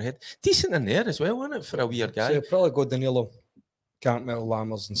goal. We're head decent in there as well, wasn't it, for a weird guy? So he'll probably go Danilo, Cantwell,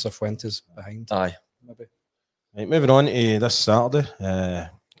 Lammers, and Cifuentes behind. Aye. Maybe. Right, moving on to this Saturday,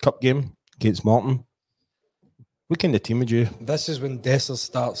 cup game against Morton. What kind of team would you? This is when Dessers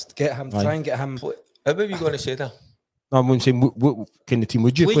starts. Get him. Aye. Try and get him. How were you going to say that? No, I'm saying, what kind of team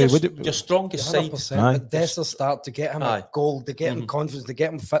would you play? Your strongest side. 100%. Aye. But Dessers start to get him a goal, to get him confidence, to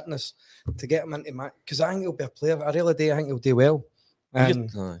get him fitness, to get him into match. Because I think he'll be a player. I really do. I think he'll do well.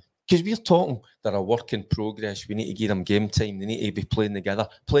 Because we're talking they're a work in progress. We need to give them game time. They need to be playing together.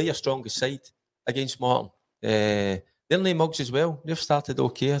 Play your strongest side against Morton. They're no mugs as well. They've started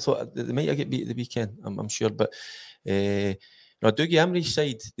okay. I thought they might have get beat at the weekend. I'm sure, but Dougie Emery's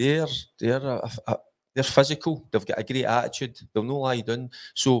side, they're physical. They've got a great attitude. They'll not lie down.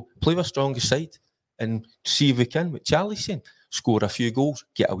 So play our strongest side and see if we can. What Charlie's saying, score a few goals,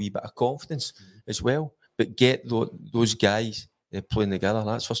 get a wee bit of confidence as well. But get those guys playing together.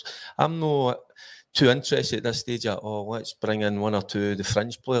 That's first. I'm not too interested at this stage at let's bring in one or two of the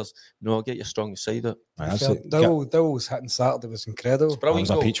fringe players. No, get your strongest side out. Dowell's hitting Saturday was incredible. It's brilliant.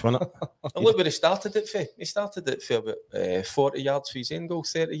 That was a peach, wasn't it? And look where he started it for. He started it for about 40 yards for his own goal,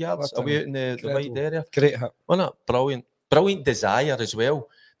 30 yards away out in the wide area. Great hit. Wasn't it? Brilliant. Brilliant desire as well.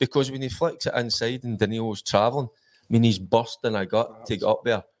 Because when he flicks it inside and Danilo's travelling, I mean, he's bursting a gut to get up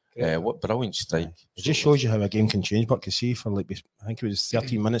there. What brilliant strike. It just shows you how a game can change. But you see, for I think it was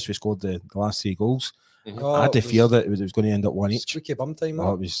 13 minutes we scored the last 3 goals. I had the fear that it was going to end up 1 each. Squeaky bum time.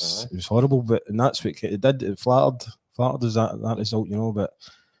 It was horrible, but and that's what it did. It flattered us that result, But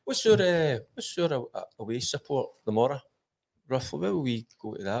what's your away support tomorrow? Roughly, where will we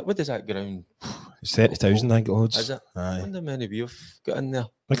go to that? What does that ground? It's 30,000, I think odds. Is it? I wonder how many we've got in there.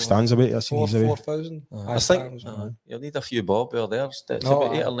 Big stands away. I seen these away. 4,000. I think you'll need a few bob out there. It's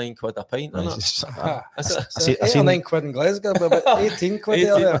about 8 or 9 quid a pint, isn't it? I seen 9 quid in Glasgow, but about 18 quid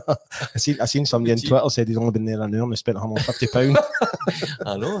there. I seen somebody on Twitter said he's only been there an hour and spent £150.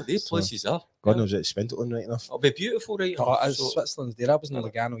 I know, these places are. God knows it spent it on right enough. It'll be beautiful, right? Switzerland's there. I was in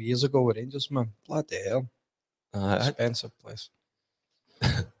Lugano years ago with Rangers, man. Bloody hell. Expensive place.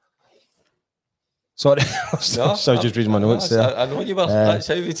 Sorry, so just reading my notes there. I know you were. That's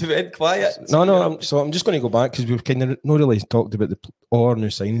how we went quiet. No. I'm just going to go back because we've kind of not really talked about all our new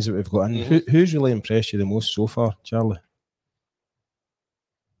signings that we've got in. Who's really impressed you the most so far, Charlie?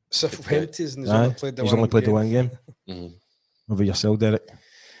 Cifuentes, and he's only played the one game. Over yourself, Derek.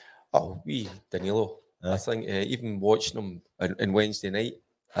 Oh, Danilo. I think even watching him on Wednesday night,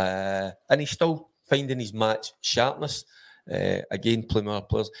 and he's still finding his match sharpness. Again, playing with our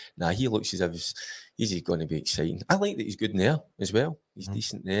players. He looks as if he's going to be exciting. I like that he's good in there as well. He's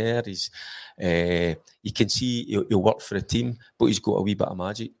decent there. He's you can see he'll work for a team, but he's got a wee bit of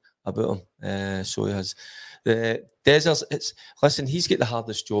magic about him. So he has. Dessers, listen, he's got the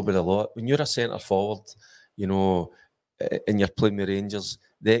hardest job of the lot. When you're a centre forward, and you're playing with Rangers,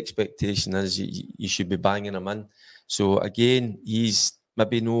 the expectation is you should be banging him in. So again, he's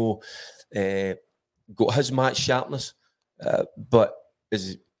maybe got his match sharpness. But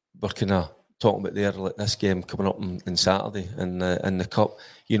as we're kind of talking about there, like this game coming up on Saturday in the cup,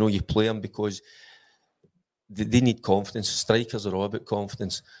 you play them because they need confidence. Strikers are all about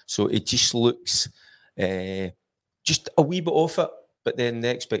confidence. So it just looks just a wee bit off it. But then the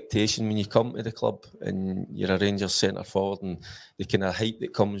expectation when you come to the club and you're a Rangers centre forward and the kind of hype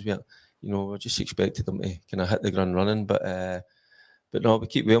that comes with it, we're just expected them to kind of hit the ground running. But no, we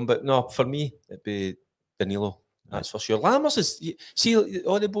keep waiting. But no, for me, it'd be Danilo. That's for sure. Lammers see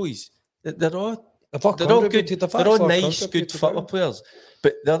all the boys. They're all good. They're all nice, good football players.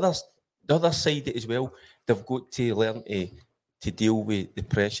 But the other side as well, they've got to learn to deal with the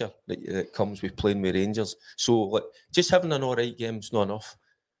pressure that comes with playing with Rangers. So just having an all right game is not enough.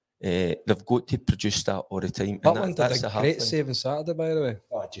 They've got to produce that all the time. That that's a great save on Saturday, by the way.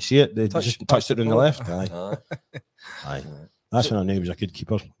 Oh, did you see it? They just touched it on the left. Aye. That's when I knew he was a good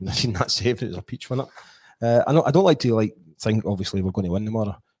keeper. When I seen that save, it was a peach, wasn't it? I don't like to think obviously we're going to win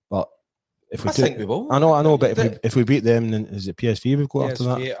tomorrow, but if we think we will. I know, but if we beat them, then is it PSV we've got after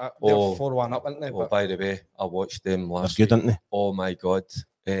that? They're 4-1 up, aren't they? By the way, I watched them last week. They're good, aren't they? Oh my God!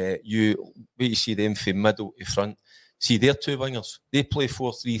 You see them from middle to front, See, their two wingers, they play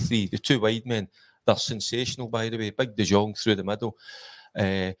 4-3-3. The two wide men, they're sensational, by the way. Big De Jong through the middle.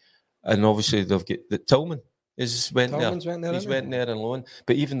 And obviously, they've got the Tillman. He's went there on loan.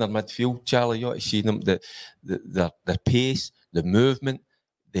 But even their midfield, Charlie, you ought to see them, the pace, the movement,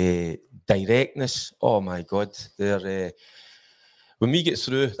 the directness. Oh, my God. They're... when we get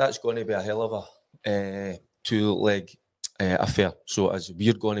through, that's going to be a hell of a two-leg affair. So as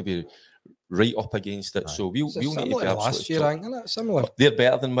we're going to be right up against it. Aye. So we'll need to be last year, isn't it? Similar. They're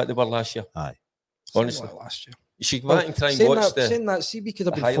better than what they were last year. Aye. Honestly. Similar last year. You should go back and try and watch saying that, see, we could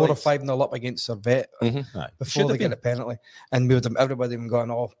have been 4 or 5-0 up against Servette before they get a penalty. And we would have everybody been going,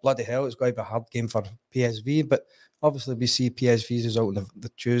 oh, bloody hell, it's going to be a hard game for PSV. But obviously we see PSV's result on the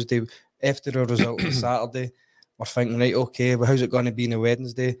Tuesday. After the result on Saturday, we're thinking, right, okay, well, how's it going to be on a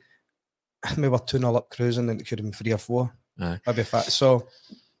Wednesday? We were 2-0 up cruising and it could have been 3 or 4. Maybe so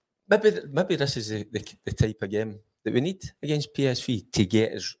maybe this is the type of game that we need against PSV to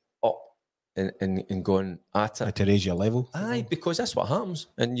get us up and going at it. To raise your level. Aye, because that's what happens.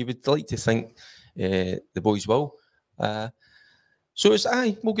 And you would like to think the boys will. So it's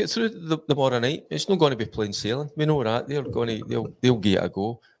we'll get through the tomorrow night. It's not going to be plain sailing. We know that. They'll get a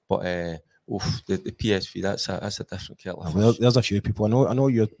go. But the PSV, that's a different kettle of fish. Well, there's a few people. I know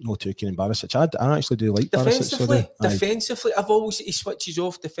you're not too keen on Barisic. I actually do like Barisic. Defensively, he switches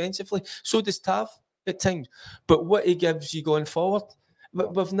off defensively. So does Tav at times. But what he gives you going forward,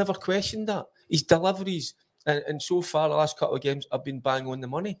 we've never questioned that. His deliveries, and so far the last couple of games have been bang on the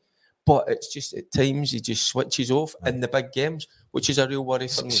money. But it's just at times he just switches off in the big games, which is a real worry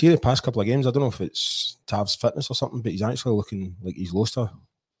for me. See the past couple of games, I don't know if it's Tav's fitness or something, but he's actually looking like he's lost a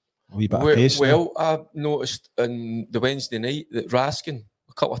wee bit of pace. Well, I noticed on the Wednesday night that Raskin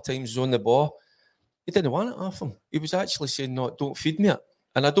a couple of times was on the ball. He didn't want it off him. He was actually saying, no, don't feed me it.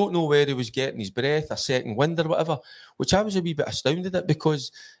 And I don't know where he was getting his breath, a second wind or whatever, which I was a wee bit astounded at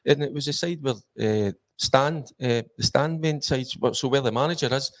because it was the side where the stand side, so where the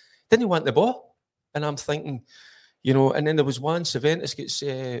manager is, didn't want the ball. And I'm thinking, and then there was one, Cervantes gets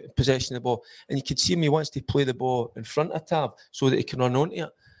possession of the ball, and you could see him, he wants to play the ball in front of Tav so that he can run onto it.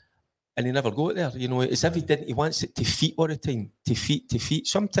 And he never got there. It's if he wants it to feet all the time, to feet.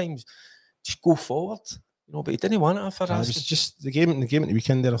 Sometimes just go forward. But he didn't want it for us. It's just the game at the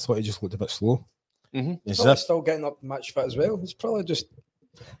weekend there, I thought he just looked a bit slow. Mm-hmm. He's still getting up to match fit as well. It's probably just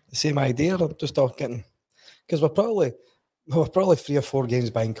the same idea. I'm just all getting, because we're probably 3 or 4 games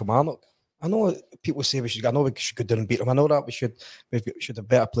behind Kilmarnock. I know people say we should go down and beat them. I know that we should have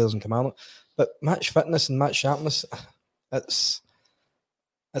better players in Kilmarnock, but match fitness and match sharpness, it's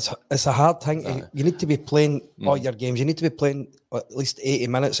a hard thing. You need to be playing all your games. You need to be playing at least 80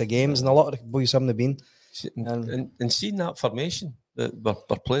 minutes of games, and a lot of the boys haven't been. And seeing that formation that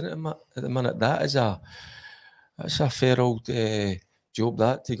we're playing at the minute, that's a fair old job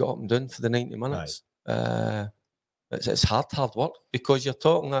that to get up and down for the 90 minutes. Right. It's hard work because you're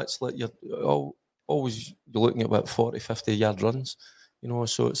talking. That's like you're always looking at 40, 50 yard runs.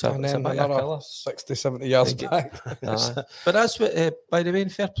 So it's a bit of a killer. 60, 70 yards back. But that's what, by the way, in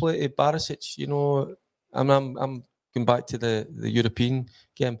fair play to Barisic, I'm going back to the European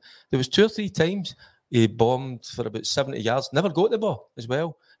game. There was 2 or 3 times he bombed for about 70 yards, never got the ball as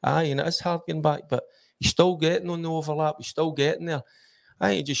well. And it is hard getting back, but he's still getting on the overlap, he's still getting there.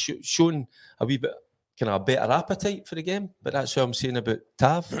 He's just showing a wee bit, a better appetite for the game, but that's what I'm saying about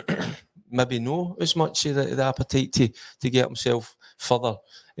Tav. Maybe no as much of the appetite to get himself further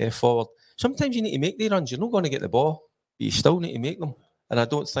forward. Sometimes you need to make the runs. You're not going to get the ball, but you still need to make them. And I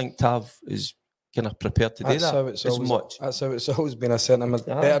don't think Tav is kind of prepared to do that That's how it's always been a centre mid.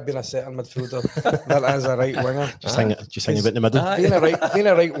 Better being a centre midfielder than as a right winger. Just hang a bit in the middle. Being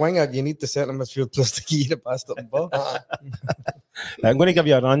a right winger, you need the centre midfield plus to keep the past up the ball. I'm going to give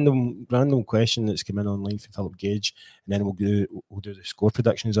you a random question that's come in online from Philip Gage, and then we'll do the score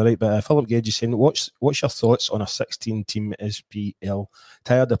predictions. All right, but Philip Gage is saying, what's your thoughts on a 16-team SPL?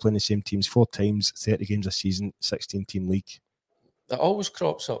 Tired of playing the same teams 4 times, 30 games a season, 16-team league. It always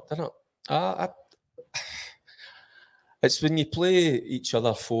crops up, doesn't it? It's when you play each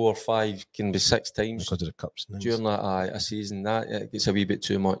other 4 or 5, can be 6 times because of the cups during a season. That gets a wee bit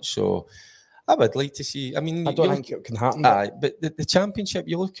too much. So I would like to see. I mean, I don't think it can happen. But the championship,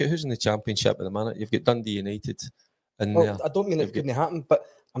 you look at who's in the championship at the minute. You've got Dundee United in there. I don't mean it couldn't happen, but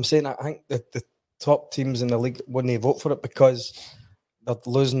I'm saying I think that the top teams in the league wouldn't vote for it because they're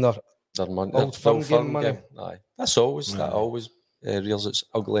losing their money, old firm game money. Aye, that always rears its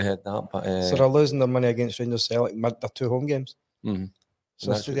ugly head. But so they're losing their money against Rangers Celtic. Their 2 home games. Mm-hmm.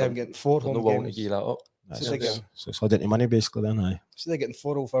 So instead of getting 4 home games, to gear that up. So it's all into money basically then, aye. So they're getting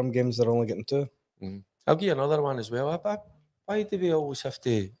 4 Old Firm games, they're only getting 2. Mm. I'll give you another one as well. Why do we always have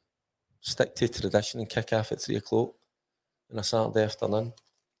to stick to tradition and kick off at 3 o'clock on a Saturday afternoon?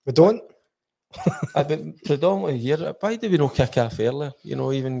 We don't. But predominantly here, why do we not kick off earlier? You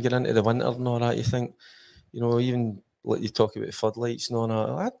know, even get into the winter and all that. You think, you know, even like you talk about floodlights and all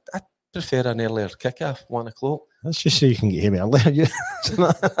that. I prefer an earlier kick off, 1 o'clock. That's just so you can get him earlier.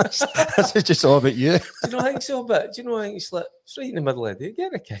 That's just all about you. Do you not think so? But do you know, I think it's right in the middle of the day.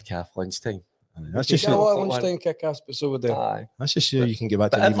 Get a kick off lunchtime. That's just Yeah, a so, lot of lunchtime kick-offs, but so would they. Aye. that's just so you can get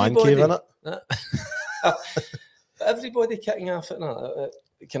back to But the man cave, everybody- innit? Everybody kicking off at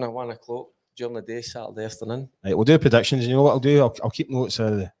kind of 1 o'clock during the day, Saturday afternoon. Right, we'll do predictions. You know what I'll do? I'll keep notes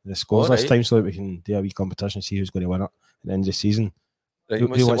of the scores All this right. time so that we can do a wee competition and see who's going to win it at the end of the season. Right, Who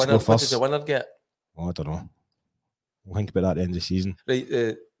what's the wants to winner? go What does first? the winner get? Oh, I don't know. We'll think about that at the end of the season. Right,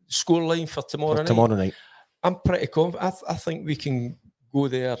 the score line for tomorrow night. Tomorrow night. I'm pretty confident. I think we can go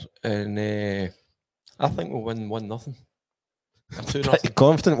there and I think we'll win 1-0. 2-0. Pretty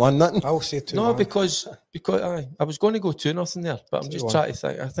confident, 1-0. I'll say 2. No, because I was going to go 2-0 there, but I'm just 2-1. trying to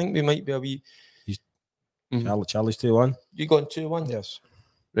think. I think we might be a wee. Charlie's 2-1. You going 2-1? Yes.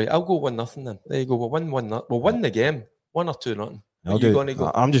 Right, I'll go 1-0 then. There you go. We'll win 1-0. We'll win the game. 1 or 2-0. I'll You do. gonna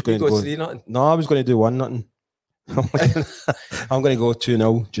go- I'm just You going to go go. 3-0. No, I was going to do 1-0. I'm going to go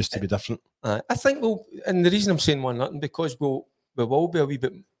 2-0 just to be different. I think we'll, and the reason I'm saying 1-0 because we will be a wee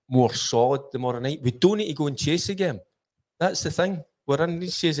bit more solid tomorrow night. We don't need to go and chase the game. That's the thing. We're in, he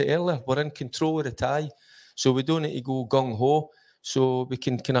says it earlier, we're in control of the tie. So we don't need to go gung ho. So we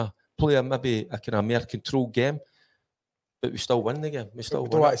can kind of play maybe a kind of more controlled game, but we still win the game. We still We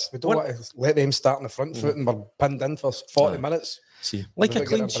don't, win. want to, let them start on the front foot and we're pinned in for 40 minutes. See, like a Without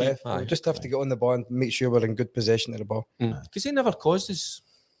getting clean sheet. breath. We just have to get on the ball and make sure we're in good possession of the ball. Because they never caused us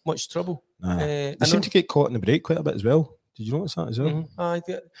much trouble. They I seem know- to get caught in the break quite a bit as well. Did you notice that as well? Aye,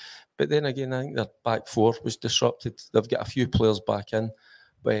 but then again, I think their back four was disrupted. They've got a few players back in,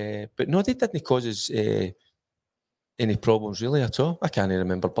 but no, they didn't cause us any problems really at all. I can't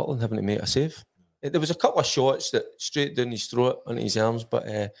remember Butland having to make a save. There was a couple of shots that straight down his throat into his arms, but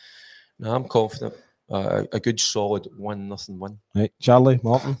no, I'm confident. A good solid 1-0 win. Right, Charlie,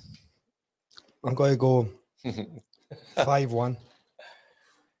 Martin. I'm going to go 5-1.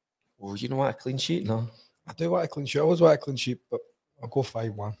 Oh, you know what? A clean sheet? No. I do want a clean sheet. I always want a clean sheet, but I'll go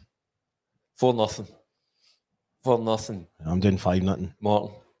 5-1. 4-0. 4-0. I'm doing 5-0.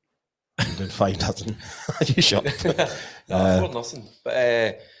 Martin. I'm doing 5-0. You shut up.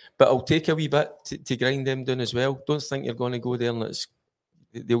 4-0. But I'll take a wee bit to grind them down as well. Don't think you're going to go there and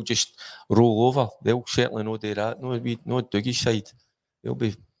they'll just roll over. They'll certainly not do that. No Dougie's side. They'll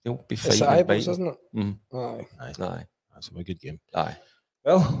be It's fighting. at and Ibrox, biting. isn't it? Mhm. Aye. Aye. That's a good game. Aye.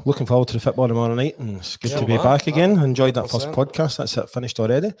 Well, looking forward to the football tomorrow night, and it's good Yeah, to be man. back again. Enjoyed that first 100%. podcast. That's it, finished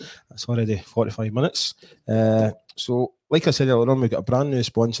already. That's already 45 minutes. So, like I said earlier on, we've got a brand new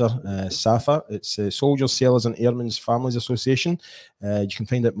sponsor, SAFA. It's Soldiers, Sailors and Airmen's Families Association. You can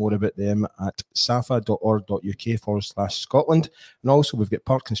find out more about them at safa.org.uk/Scotland. And also, we've got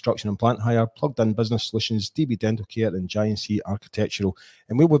Park Construction and Plant Hire, Plugged In Business Solutions, DB Dental Care, and Giant Sea Architectural.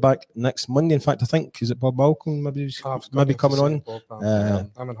 And we'll be back next Monday. In fact, I think, is it Bob Malcolm? Maybe coming on.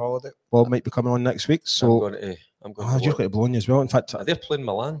 I'm on holiday. Bob might be coming on next week. So, I'm going you're to going to Bologna as well. In fact, They're playing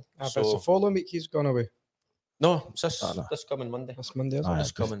Milan. But it's the following week he's gone away. No, it's this, No. this coming Monday. This Monday, isn't Aye. it?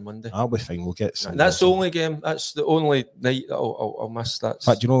 This coming Monday. I'll be fine. We'll get. And that's the only game. That's the only night that I'll miss. In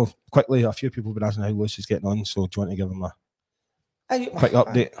fact, you know, quickly, a few people have been asking how Lewis is getting on. So, do you want to give him a quick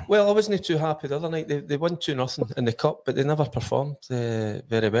update? Well, I wasn't too happy the other night. They won 2-0 in the cup, but they never performed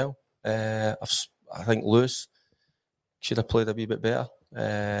very well. I think Lewis should have played a wee bit better.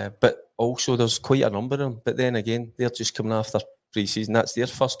 But also, there's quite a number of them. But then again, they're just coming after pre-season. That's their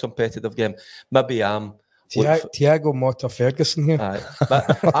first competitive game. Maybe I'm Thiago Motta Ferguson here.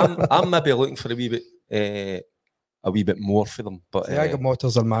 but I'm maybe looking for a wee bit more for them. But Thiago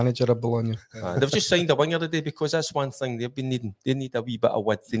Motta's our manager at Bologna. they've just signed a winger today because that's one thing they've been needing. They need a wee bit of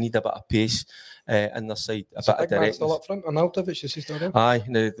width. They need a bit of pace in their side. A So bit of big man still directness. up front. Arnautovic, is he still there? Aye,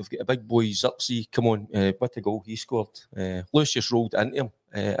 now they've got a big boy Xerxes. Come on, what a goal he scored! Lewis just rolled into him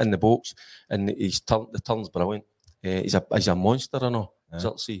in the box, and the turn's brilliant. He's a monster, I know. Yeah.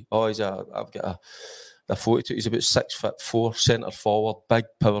 Xerxes. Oh, I've got a photo. He's about 6'4", centre forward, big,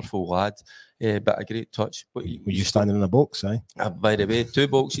 powerful lad. But a great touch. But Were you standing in the box? Aye. by the way, 2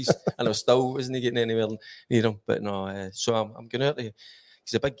 boxes, and I still wasn't getting anywhere near him. But no, so I'm going out there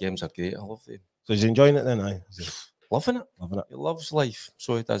because the big games are great. I love them. So he's enjoying it then? Aye. Is he Loving it. loving it? He loves life,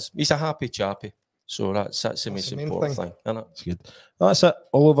 so he does. He's a happy chappy. So that's the most the main important thing. thing, isn't it? It's good. Well, that's it.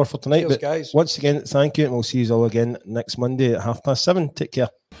 All over for tonight. Cheers, But guys. once again, thank you, and we'll see you all again next Monday at 7:30. Take care.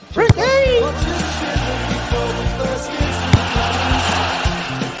 Ricky!